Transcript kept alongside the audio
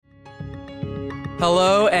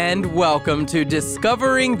Hello and welcome to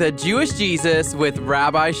Discovering the Jewish Jesus with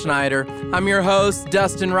Rabbi Schneider. I'm your host,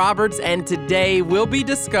 Dustin Roberts, and today we'll be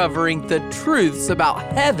discovering the truths about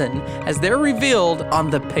heaven as they're revealed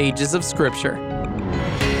on the pages of Scripture.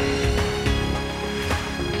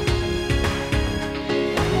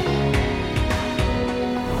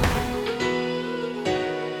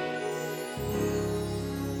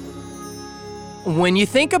 When you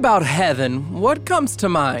think about heaven, what comes to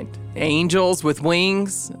mind? Angels with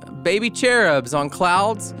wings? Baby cherubs on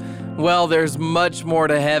clouds? Well, there's much more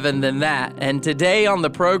to heaven than that. And today on the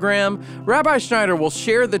program, Rabbi Schneider will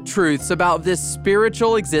share the truths about this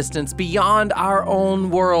spiritual existence beyond our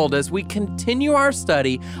own world as we continue our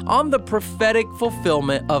study on the prophetic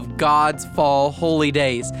fulfillment of God's fall holy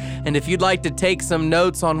days. And if you'd like to take some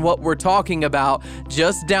notes on what we're talking about,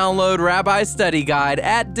 just download Rabbi's study guide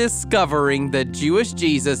at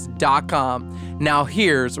discoveringthejewishjesus.com. Now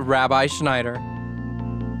here's Rabbi Schneider.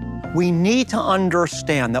 We need to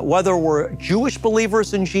understand that whether we're Jewish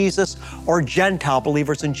believers in Jesus or Gentile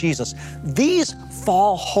believers in Jesus, these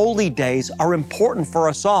fall holy days are important for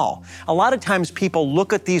us all. A lot of times people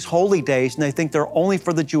look at these holy days and they think they're only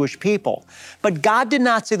for the Jewish people. But God did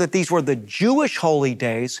not say that these were the Jewish holy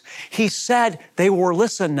days. He said they were,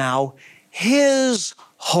 listen now, His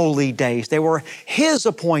holy days. They were His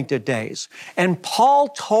appointed days. And Paul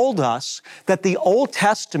told us that the Old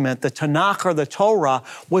Testament, the Tanakh or the Torah,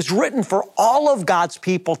 was written for all of God's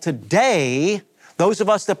people today, those of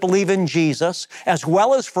us that believe in Jesus, as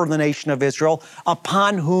well as for the nation of Israel,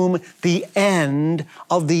 upon whom the end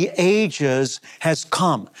of the ages has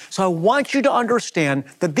come. So I want you to understand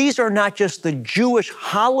that these are not just the Jewish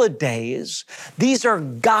holidays, these are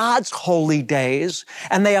God's holy days,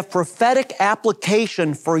 and they have prophetic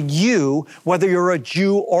application for you, whether you're a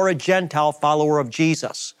Jew or a Gentile follower of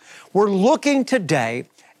Jesus. We're looking today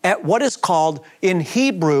at what is called in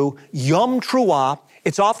Hebrew, Yom Teruah.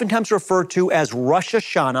 It's oftentimes referred to as Rosh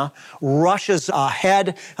Hashanah. Rosh is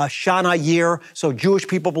head, Hashanah year. So Jewish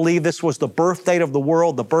people believe this was the birth date of the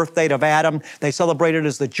world, the birth date of Adam. They celebrate it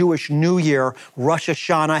as the Jewish New Year, Rosh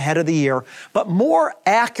Hashanah, head of the year. But more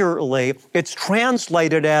accurately, it's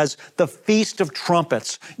translated as the Feast of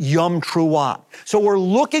Trumpets, Yom Teruah. So we're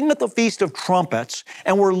looking at the Feast of Trumpets,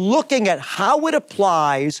 and we're looking at how it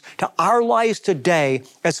applies to our lives today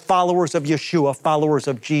as followers of Yeshua, followers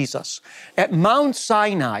of Jesus. At Mount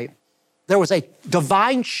Sinai, there was a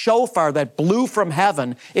divine shofar that blew from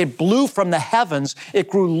heaven. It blew from the heavens. It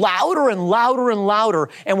grew louder and louder and louder.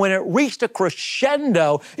 And when it reached a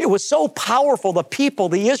crescendo, it was so powerful, the people,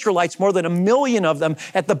 the Israelites, more than 1 million of them,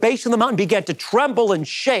 at the base of the mountain began to tremble and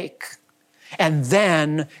shake. And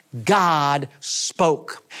then God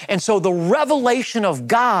spoke. And so the revelation of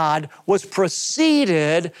God was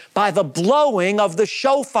preceded by the blowing of the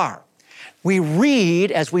shofar. We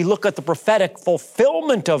read, as we look at the prophetic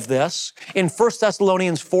fulfillment of this, in 1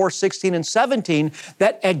 Thessalonians 4:16 and 17,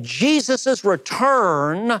 that at Jesus'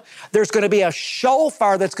 return, there's going to be a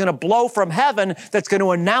shofar that's going to blow from heaven that's going to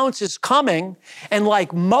announce His coming. And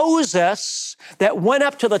like Moses that went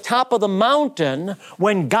up to the top of the mountain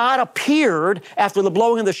when God appeared after the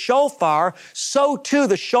blowing of the shofar, so too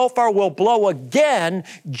the shofar will blow again.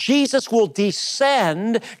 Jesus will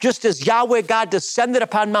descend just as Yahweh God descended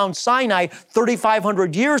upon Mount Sinai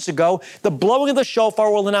 3,500 years ago. The blowing of the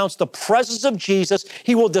shofar will announce the presence of Jesus.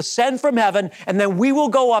 He will descend from heaven, and then we will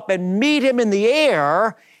go up and meet Him in the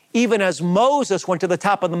air, even as Moses went to the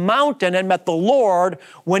top of the mountain and met the Lord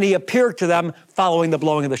when He appeared to them following the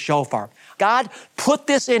blowing of the shofar. God put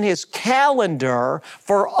this in His calendar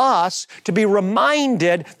for us to be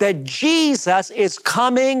reminded that Jesus is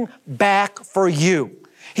coming back for you.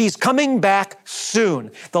 He's coming back soon.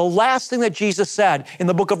 The last thing that Jesus said in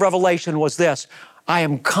the book of Revelation was this: I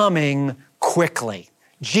am coming quickly.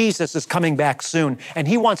 Jesus is coming back soon, and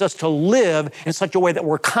He wants us to live in such a way that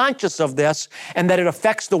we're conscious of this and that it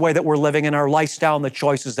affects the way that we're living in our lifestyle and the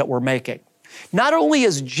choices that we're making. Not only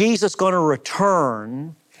is Jesus going to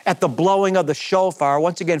return at the blowing of the shofar,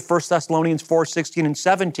 once again, 1 Thessalonians 4:16 and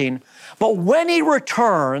 17, but when He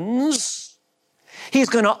returns, He's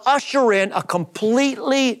going to usher in a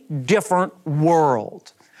completely different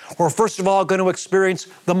world. We're first of all going to experience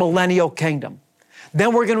the millennial kingdom.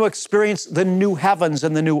 Then we're going to experience the new heavens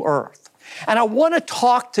and the new earth. And I want to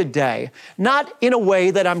talk today, not in a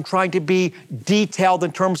way that I'm trying to be detailed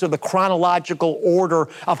in terms of the chronological order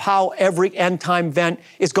of how every end-time event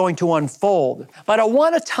is going to unfold, but I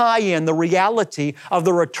want to tie in the reality of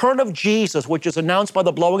the return of Jesus, which is announced by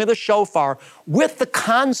the blowing of the shofar, with the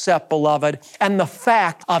concept, beloved, and the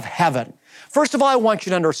fact of heaven. First of all, I want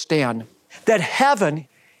you to understand that heaven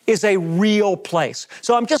is a real place.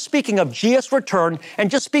 So I'm just speaking of Jesus' return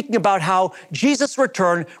and just speaking about how Jesus'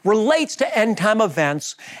 return relates to end time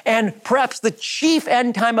events. And perhaps the chief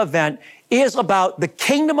end time event is about the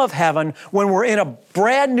kingdom of heaven when we're in a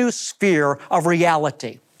brand new sphere of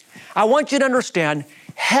reality. I want you to understand,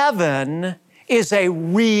 heaven is a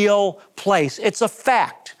real place. It's a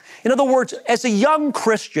fact. In other words, as a young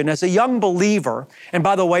Christian, as a young believer, and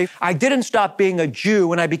by the way, I didn't stop being a Jew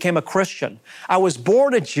when I became a Christian. I was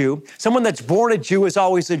born a Jew. Someone that's born a Jew is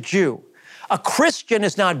always a Jew. A Christian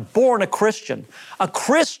is not born a Christian. A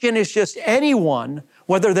Christian is just anyone,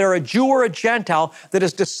 whether they're a Jew or a Gentile, that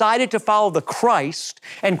has decided to follow the Christ,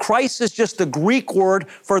 and Christ is just the Greek word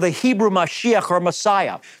for the Hebrew Mashiach or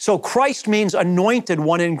Messiah. So Christ means anointed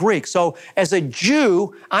one in Greek. So as a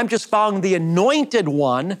Jew, I'm just following the anointed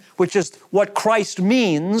one, which is what Christ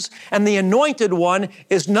means, and the anointed one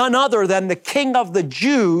is none other than the King of the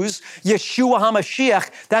Jews, Yeshua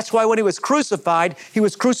HaMashiach. That's why when he was crucified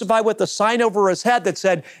with a sign over his head that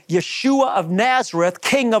said, Yeshua of Nazareth,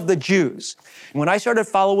 King of the Jews. When I started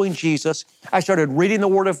following Jesus, I started reading the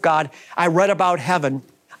Word of God. I read about heaven.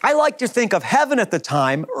 I like to think of heaven at the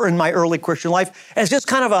time, or in my early Christian life, as just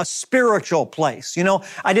kind of a spiritual place. You know,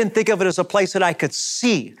 I didn't think of it as a place that I could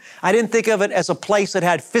see. I didn't think of it as a place that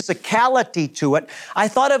had physicality to it. I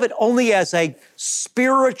thought of it only as a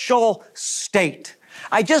spiritual state.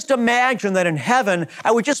 I just imagined that in heaven,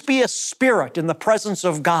 I would just be a spirit in the presence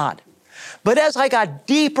of God. But as I got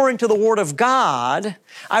deeper into the Word of God,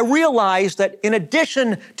 I realized that in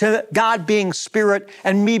addition to God being spirit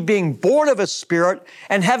and me being born of a spirit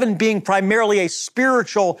and heaven being primarily a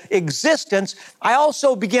spiritual existence, I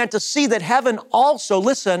also began to see that heaven also,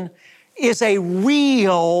 listen, is a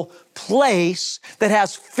real place that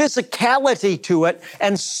has physicality to it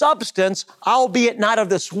and substance, albeit not of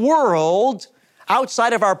this world,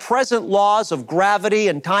 outside of our present laws of gravity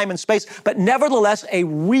and time and space, but nevertheless a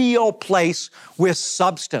real place with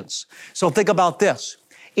substance. So think about this.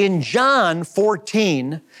 In John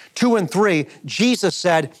 14, 2 and 3, Jesus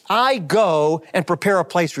said, I go and prepare a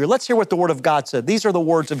place for you. Let's hear what the Word of God said. These are the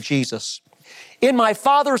words of Jesus. In my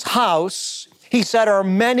Father's house, he said, are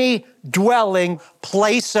many dwelling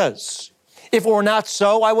places. If it were not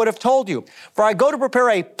so, I would have told you. For I go to prepare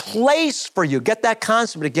a place for you. Get that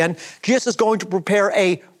concept again. Jesus is going to prepare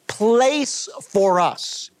a place for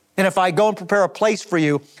us. And if I go and prepare a place for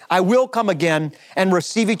you, I will come again and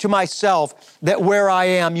receive you to myself, that where I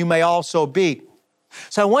am, you may also be.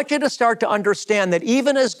 So I want you to start to understand that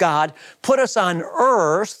even as God put us on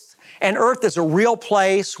earth, and earth is a real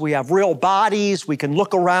place, we have real bodies, we can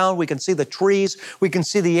look around, we can see the trees, we can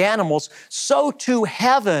see the animals, so too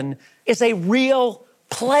heaven is a real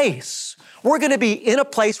place. We're going to be in a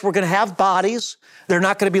place, we're going to have bodies. They're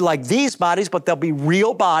not going to be like these bodies, but they'll be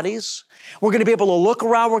real bodies. We're going to be able to look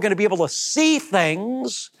around, we're going to be able to see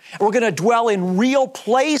things. We're going to dwell in real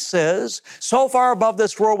places, so far above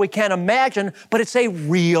this world we can't imagine, but it's a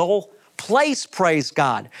real place, praise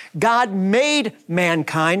God. God made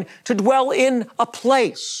mankind to dwell in a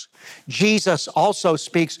place. Jesus also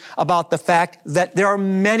speaks about the fact that there are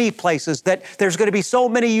many places, that there's going to be so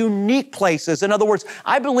many unique places. In other words,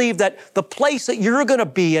 I believe that the place that you're going to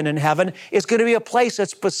be in heaven is going to be a place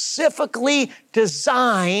that's specifically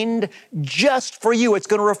designed just for you. It's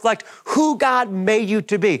going to reflect who God made you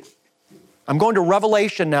to be. I'm going to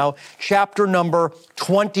Revelation now, chapter number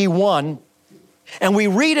 21. And we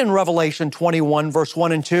read in Revelation 21, verse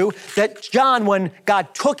 1 and 2, that John, when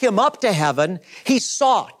God took him up to heaven, he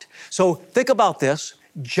saw it. So think about this.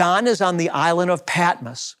 John is on the island of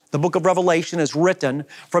Patmos. The book of Revelation is written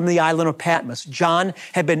from the island of Patmos. John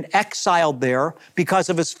had been exiled there because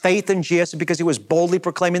of his faith in Jesus, because he was boldly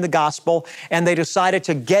proclaiming the gospel, and they decided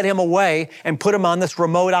to get him away and put him on this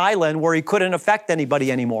remote island where he couldn't affect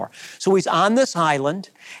anybody anymore. So he's on this island,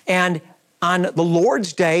 and on the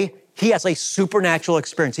Lord's day, he has a supernatural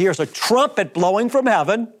experience. He hears a trumpet blowing from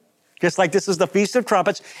heaven, just like this is the Feast of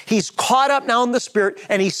Trumpets. He's caught up now in the Spirit,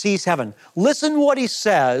 and he sees heaven. Listen what he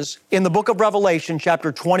says in the book of Revelation,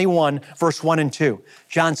 chapter 21, verse 1 and 2.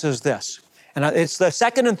 John says this, and it's the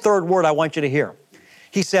second and third word I want you to hear.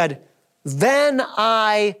 He said, then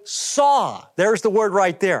I saw. There's the word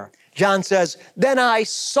right there. John says, then I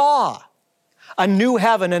saw a new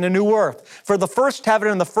heaven and a new earth. For the first heaven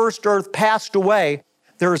and the first earth passed away.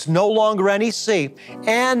 There is no longer any sea.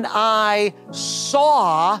 And I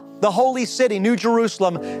saw the holy city, New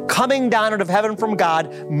Jerusalem, coming down out of heaven from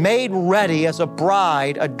God, made ready as a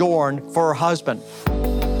bride adorned for her husband.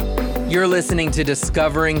 You're listening to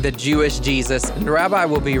Discovering the Jewish Jesus, and Rabbi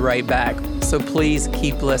will be right back, so please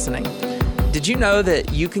keep listening. Did you know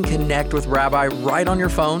that you can connect with Rabbi right on your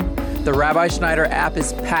phone? The Rabbi Schneider app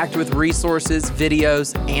is packed with resources,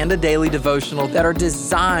 videos, and a daily devotional that are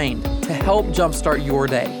designed to help jumpstart your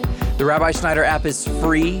day. The Rabbi Schneider app is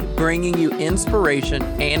free, bringing you inspiration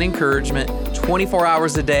and encouragement 24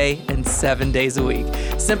 hours a day and 7 days a week.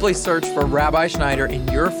 Simply search for Rabbi Schneider in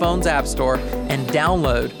your phone's app store and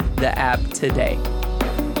download the app today.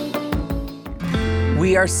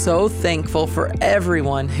 We are so thankful for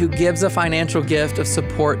everyone who gives a financial gift of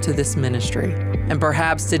support to this ministry. And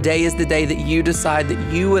perhaps today is the day that you decide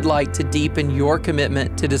that you would like to deepen your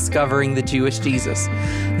commitment to discovering the Jewish Jesus.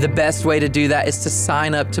 The best way to do that is to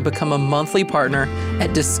sign up to become a monthly partner at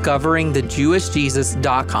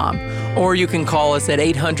discoveringthejewishjesus.com. Or you can call us at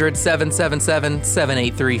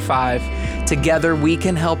 800-777-7835. Together, we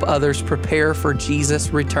can help others prepare for Jesus'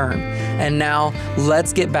 return. And now,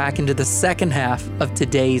 let's get back into the second half of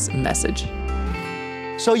today's message.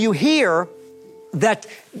 So you hear that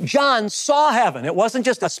John saw heaven. It wasn't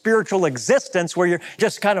just a spiritual existence where you're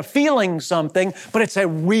just kind of feeling something, but it's a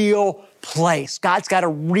real place. God's got a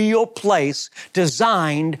real place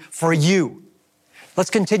designed for you. Let's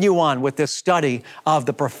continue on with this study of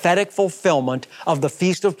the prophetic fulfillment of the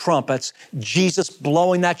Feast of Trumpets, Jesus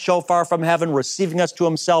blowing that shofar from heaven, receiving us to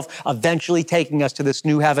himself, eventually taking us to this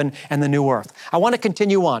new heaven and the new earth. I want to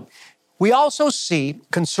continue on. We also see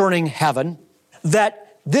concerning heaven that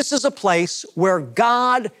this is a place where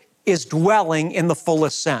God is dwelling in the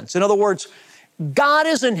fullest sense. In other words, God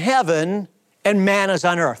is in heaven and man is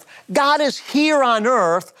on earth. God is here on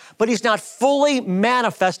earth, but he's not fully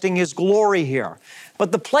manifesting his glory here.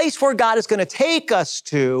 But the place where God is going to take us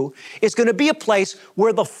to is going to be a place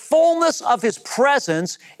where the fullness of his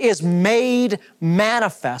presence is made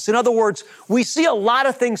manifest. In other words, we see a lot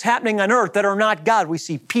of things happening on earth that are not God. We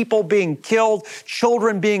see people being killed,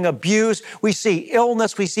 children being abused. We see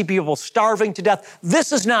illness. We see people starving to death.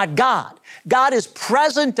 This is not God. God is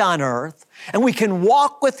present on earth, and we can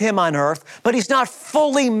walk with him on earth, but he's not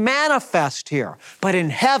fully manifest here. But in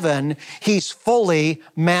heaven, he's fully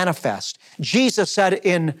manifest. Jesus said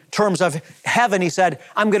in terms of heaven, he said,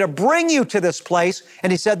 I'm going to bring you to this place.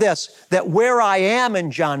 And he said this, that where I am in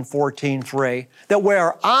John 14:3, that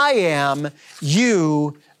where I am,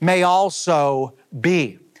 you may also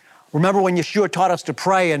be. Remember when Yeshua taught us to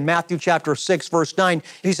pray in Matthew chapter 6, verse 9,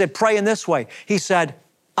 he said, pray in this way. He said,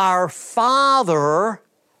 our Father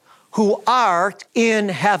who art in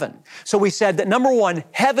heaven. So we said that number one,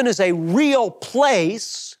 heaven is a real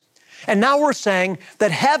place. And now we're saying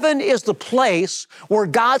that heaven is the place where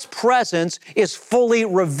God's presence is fully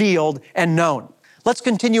revealed and known. Let's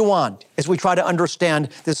continue on as we try to understand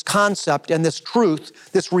this concept and this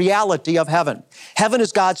truth, this reality of heaven. Heaven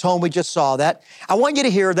is God's home. We just saw that. I want you to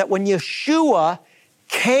hear that when Yeshua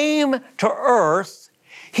came to earth,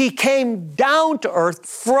 he came down to earth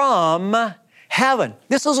from heaven.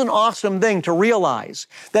 This is an awesome thing to realize,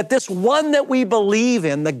 that this one that we believe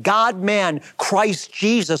in, the God-man, Christ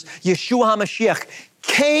Jesus, Yeshua HaMashiach,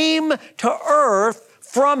 came to earth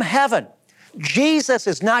from heaven. Jesus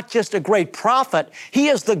is not just a great prophet. He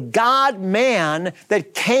is the God-man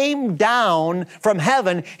that came down from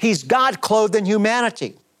heaven. He's God clothed in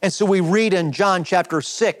humanity. And so we read in John chapter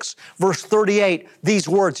 6, verse 38, these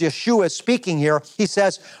words, Yeshua is speaking here. He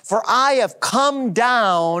says, for I have come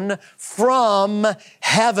down from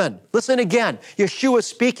heaven. Listen again, Yeshua is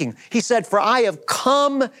speaking. He said, for I have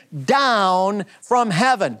come down from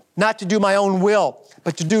heaven, not to do my own will,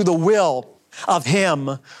 but to do the will of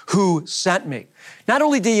him who sent me. Not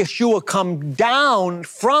only did Yeshua come down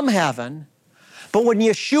from heaven, but when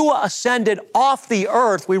Yeshua ascended off the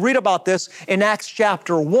earth, we read about this in Acts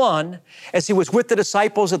chapter 1, as he was with the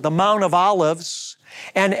disciples at the Mount of Olives.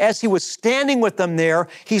 And as he was standing with them there,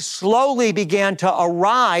 he slowly began to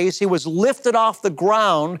arise. He was lifted off the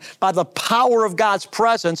ground by the power of God's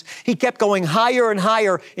presence. He kept going higher and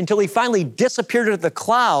higher until he finally disappeared into the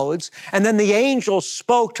clouds. And then the angels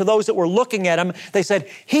spoke to those that were looking at him. They said,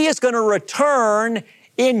 he is going to return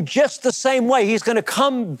in just the same way. He's going to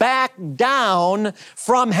come back down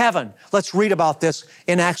from heaven. Let's read about this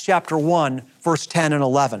in Acts chapter 1, verse 10 and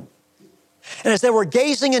 11. And as they were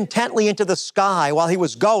gazing intently into the sky while he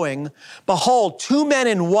was going, behold, two men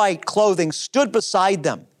in white clothing stood beside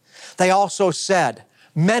them. They also said,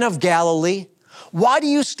 men of Galilee, why do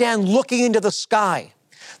you stand looking into the sky?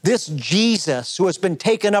 This Jesus who has been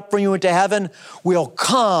taken up from you into heaven will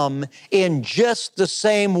come in just the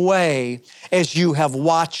same way as you have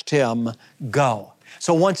watched him go.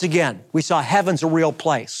 So once again, we saw heaven's a real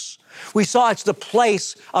place. We saw it's the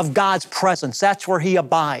place of God's presence. That's where he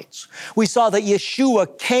abides. We saw that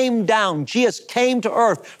Yeshua came down. Jesus came to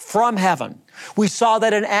earth from heaven. We saw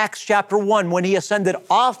that in Acts chapter 1, when he ascended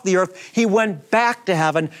off the earth, he went back to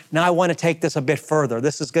heaven. Now I want to take this a bit further.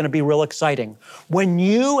 This is going to be real exciting. When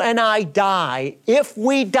you and I die, if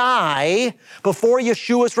we die before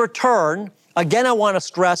Yeshua's return, again, I want to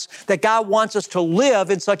stress that God wants us to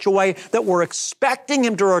live in such a way that we're expecting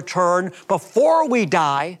him to return before we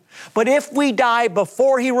die. But if we die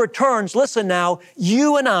before he returns, listen now,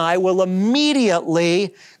 you and I will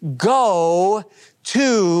immediately go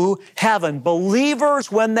to heaven.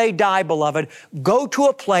 Believers, when they die, beloved, go to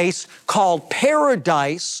a place called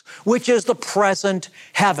paradise, which is the present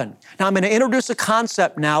heaven. Now, I'm going to introduce a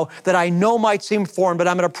concept now that I know might seem foreign, but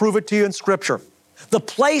I'm going to prove it to you in Scripture. The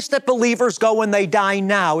place that believers go when they die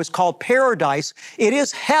now is called paradise. It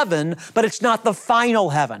is heaven, but it's not the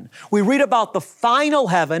final heaven. We read about the final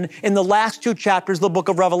heaven in the last 2 chapters of the book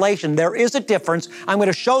of Revelation. There is a difference. I'm going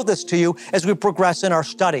to show this to you as we progress in our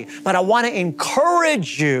study. But I want to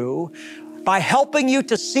encourage you by helping you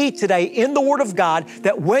to see today in the Word of God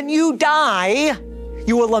that when you die,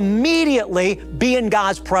 you will immediately be in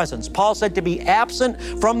God's presence. Paul said to be absent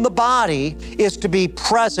from the body is to be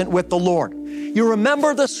present with the Lord. You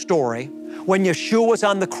remember the story when Yeshua was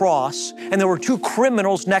on the cross and there were 2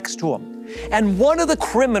 criminals next to him. And one of the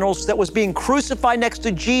criminals that was being crucified next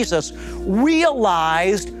to Jesus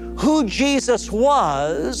realized who Jesus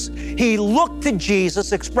was. He looked to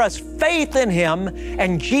Jesus, expressed faith in him,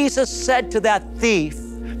 and Jesus said to that thief,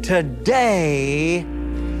 "Today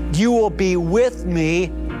you will be with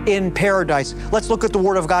me in paradise." Let's look at the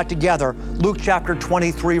Word of God together. Luke chapter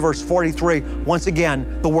 23, verse 43. Once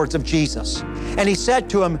again, the words of Jesus. And he said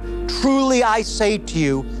to him, "Truly I say to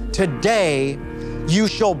you, today you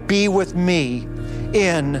shall be with me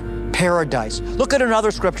in paradise." Look at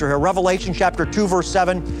another scripture here, Revelation chapter 2, verse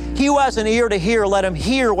 7. "He who has an ear to hear, let him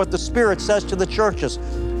hear what the Spirit says to the churches.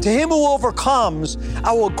 To him who overcomes,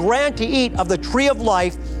 I will grant to eat of the tree of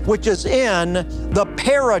life, which is in the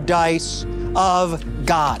paradise of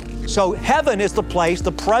God." So heaven is the place,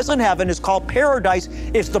 the present heaven is called paradise.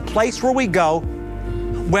 It's the place where we go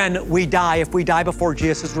when we die, if we die before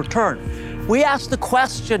Jesus' return. We ask the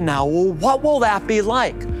question now, well, what will that be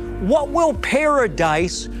like? What will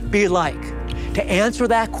paradise be like? To answer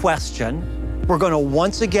that question, we're going to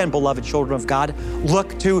once again, beloved children of God,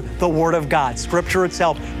 look to the Word of God. Scripture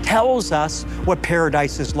itself tells us what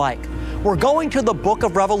paradise is like. We're going to the book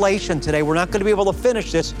of Revelation today. We're not going to be able to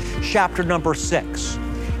finish this, chapter number 6.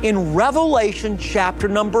 In Revelation chapter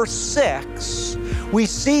number 6, we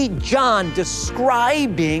see John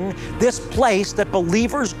describing this place that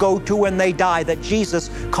believers go to when they die, that Jesus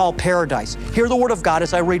called paradise. Hear the Word of God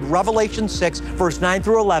as I read Revelation 6, verse 9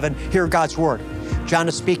 through 11. Hear God's Word. John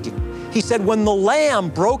is speaking. He said, "When the Lamb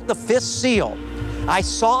broke the 5th seal, I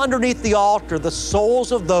saw underneath the altar the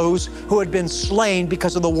souls of those who had been slain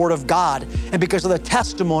because of the Word of God and because of the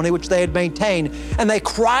testimony which they had maintained. And they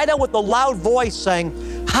cried out with a loud voice, saying,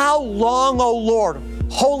 'How long, O Lord,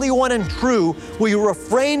 Holy One and true, will you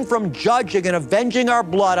refrain from judging and avenging our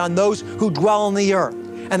blood on those who dwell on the earth?'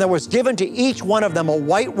 And there was given to each one of them a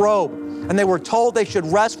white robe, and they were told they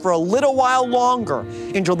should rest for a little while longer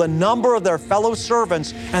until the number of their fellow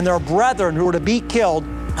servants and their brethren who were to be killed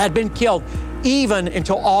had been killed, even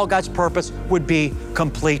until all God's purpose would be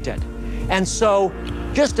completed." And so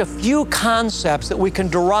just a few concepts that we can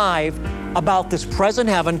derive about this present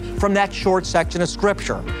heaven from that short section of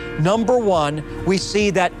Scripture. Number one, we see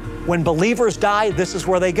that when believers die, this is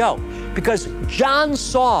where they go. Because John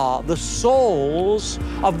saw the souls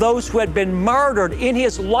of those who had been martyred in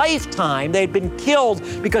his lifetime. They had been killed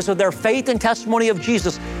because of their faith and testimony of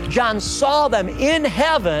Jesus. John saw them in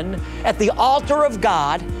heaven at the altar of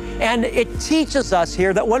God. And it teaches us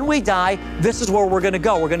here that when we die, this is where we're going to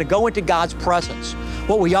go. We're going to go into God's presence.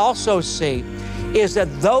 What we also see is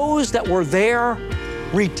that those that were there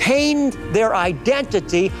retained their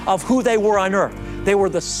identity of who they were on earth. They were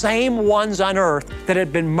the same ones on earth that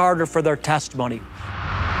had been martyred for their testimony.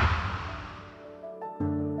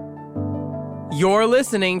 You're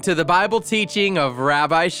listening to the Bible teaching of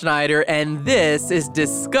Rabbi Schneider, and this is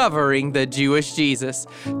Discovering the Jewish Jesus.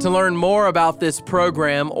 To learn more about this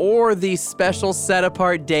program or these special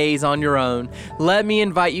set-apart days on your own, let me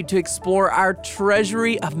invite you to explore our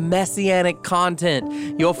treasury of messianic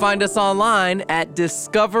content. You'll find us online at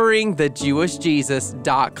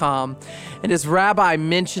discoveringthejewishjesus.com. And as Rabbi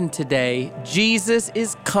mentioned today, Jesus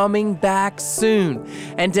is coming back soon.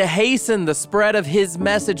 And to hasten the spread of his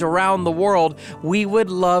message around the world, we would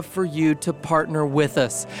love for you to partner with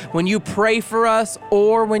us. When you pray for us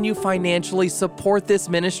or when you financially support this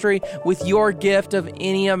ministry with your gift of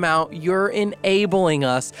any amount, you're enabling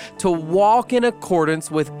us to walk in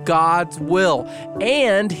accordance with God's will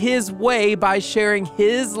and His way by sharing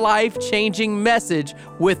His life-changing message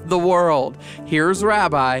with the world. Here's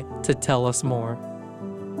Rabbi to tell us more.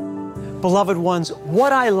 Beloved ones,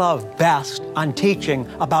 what I love best on teaching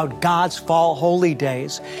about God's fall holy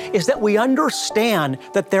days is that we understand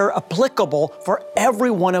that they're applicable for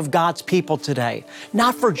every one of God's people today.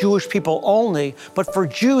 Not for Jewish people only, but for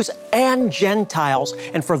Jews and Gentiles.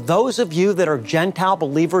 And for those of you that are Gentile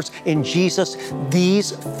believers in Jesus,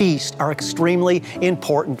 these feasts are extremely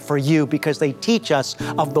important for you because they teach us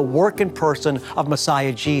of the work and person of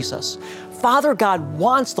Messiah Jesus. Father God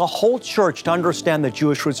wants the whole church to understand the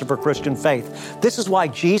Jewish roots of her Christian faith. This is why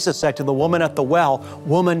Jesus said to the woman at the well,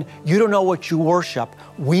 "Woman, you don't know what you worship.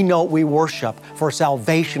 We know what we worship, for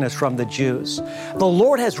salvation is from the Jews." The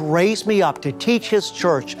Lord has raised me up to teach His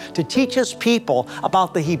church, to teach His people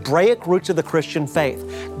about the Hebraic roots of the Christian faith.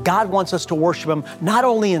 God wants us to worship Him not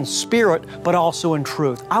only in spirit, but also in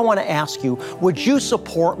truth. I want to ask you, would you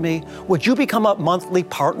support me? Would you become a monthly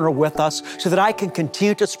partner with us so that I can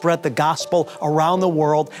continue to spread the gospel around the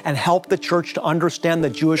world and help the church to understand the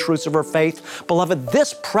Jewish roots of her faith? Beloved,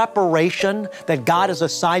 this preparation that God has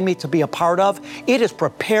assigned me to be a part of, it is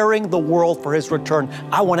preparing the world for His return.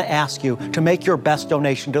 I want to ask you to make your best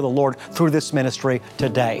donation to the Lord through this ministry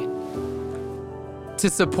today. To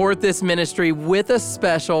support this ministry with a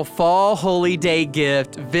special Fall Holy Day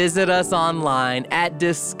gift, visit us online at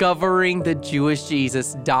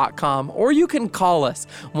discoveringthejewishjesus.com, or you can call us.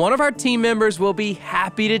 One of our team members will be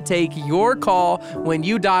happy to take your call when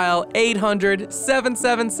you dial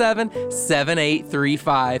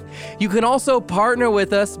 800-777-7835. You can also partner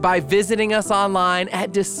with us by visiting us online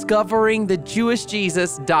at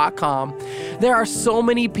discoveringthejewishjesus.com. There are so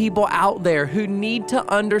many people out there who need to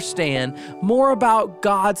understand more about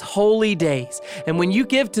God's holy days. And when you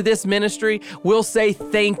give to this ministry, we'll say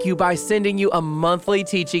thank you by sending you a monthly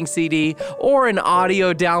teaching CD or an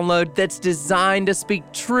audio download that's designed to speak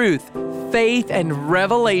truth, faith, and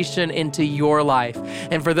revelation into your life.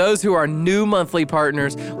 And for those who are new monthly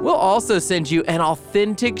partners, we'll also send you an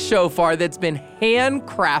authentic shofar that's been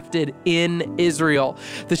handcrafted in Israel.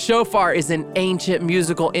 The shofar is an ancient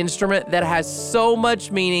musical instrument that has so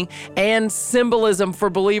much meaning and symbolism for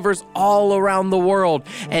believers all around the world.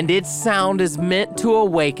 And its sound is meant to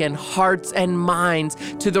awaken hearts and minds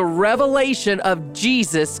to the revelation of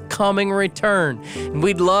Jesus' coming return. And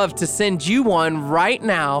we'd love to send you one right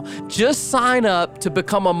now. Just sign up to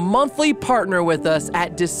become a monthly partner with us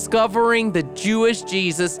at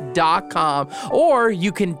discoveringthejewishjesus.com, or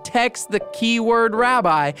you can text the keyword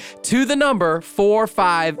Rabbi to the number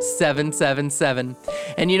 45777.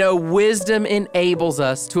 And you know, wisdom enables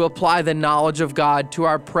us to apply the knowledge of God to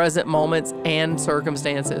our present moments and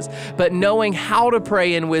circumstances. But knowing how to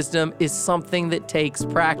pray in wisdom is something that takes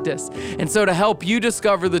practice. And so to help you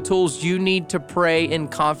discover the tools you need to pray in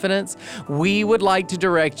confidence, we would like to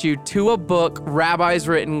direct you to a book Rabbi's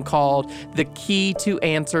written called The Key to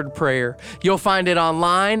Answered Prayer. You'll find it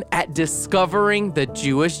online at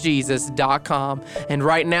discoveringthejewishjesus.com. And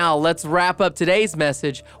right now, let's wrap up today's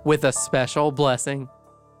message with a special blessing.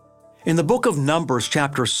 In the book of Numbers,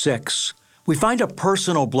 chapter 6, we find a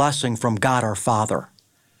personal blessing from God our Father.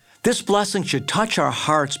 This blessing should touch our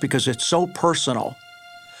hearts because it's so personal.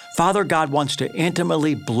 Father God wants to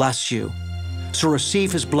intimately bless you. So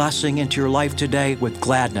receive His blessing into your life today with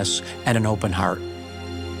gladness and an open heart.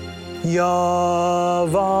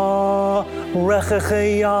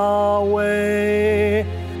 Yavarechecha Yahweh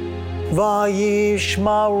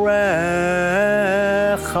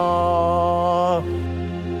vayishmarecha.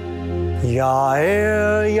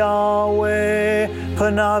 Ya'er Yahweh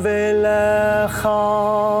panav elecha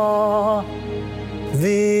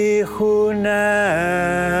vichunecha.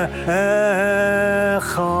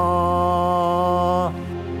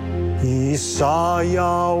 Yisa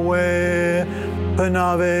Yahweh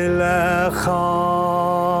panav elecha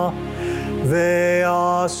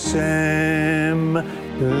ve'asem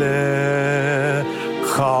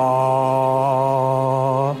lecha.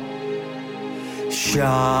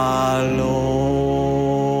 Shalom.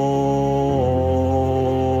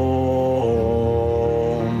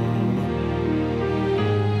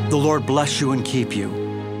 The Lord bless you and keep you.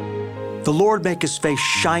 The Lord make His face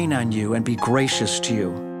shine on you and be gracious to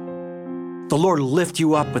you. The Lord lift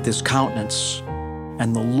you up with His countenance,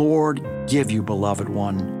 and the Lord give you, beloved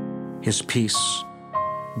one, His peace.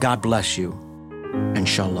 God bless you, and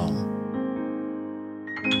shalom.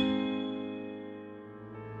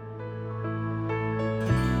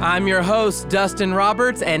 I'm your host, Dustin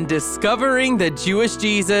Roberts, and Discovering the Jewish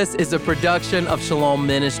Jesus is a production of Shalom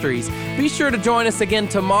Ministries. Be sure to join us again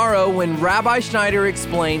tomorrow when Rabbi Schneider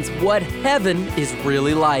explains what heaven is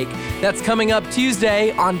really like. That's coming up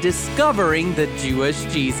Tuesday on Discovering the Jewish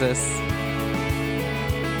Jesus.